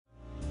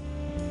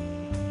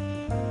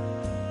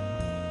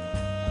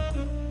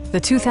the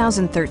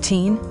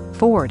 2013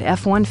 Ford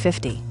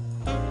F-150.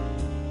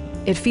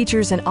 It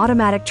features an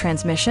automatic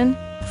transmission,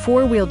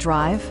 four-wheel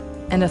drive,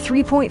 and a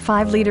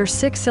 3.5-liter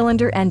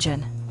six-cylinder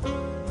engine.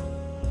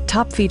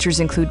 Top features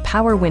include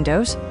power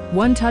windows,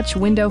 one-touch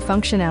window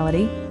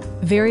functionality,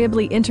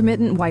 variably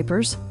intermittent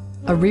wipers,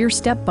 a rear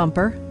step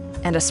bumper,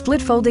 and a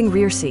split-folding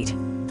rear seat.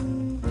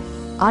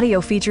 Audio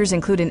features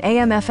include an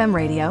AM/FM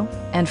radio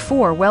and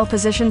 4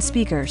 well-positioned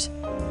speakers.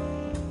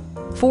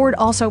 Ford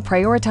also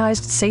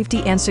prioritized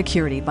safety and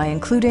security by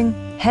including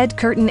head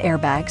curtain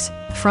airbags,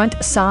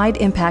 front side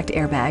impact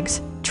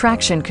airbags,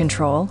 traction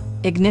control,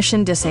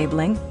 ignition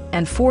disabling,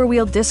 and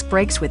four-wheel disc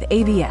brakes with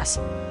ABS.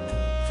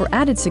 For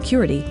added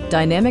security,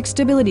 dynamic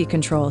stability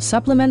control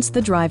supplements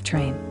the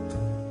drivetrain.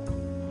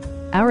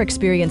 Our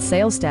experienced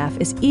sales staff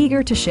is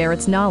eager to share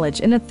its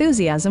knowledge and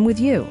enthusiasm with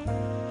you.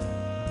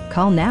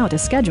 Call now to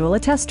schedule a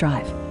test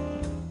drive.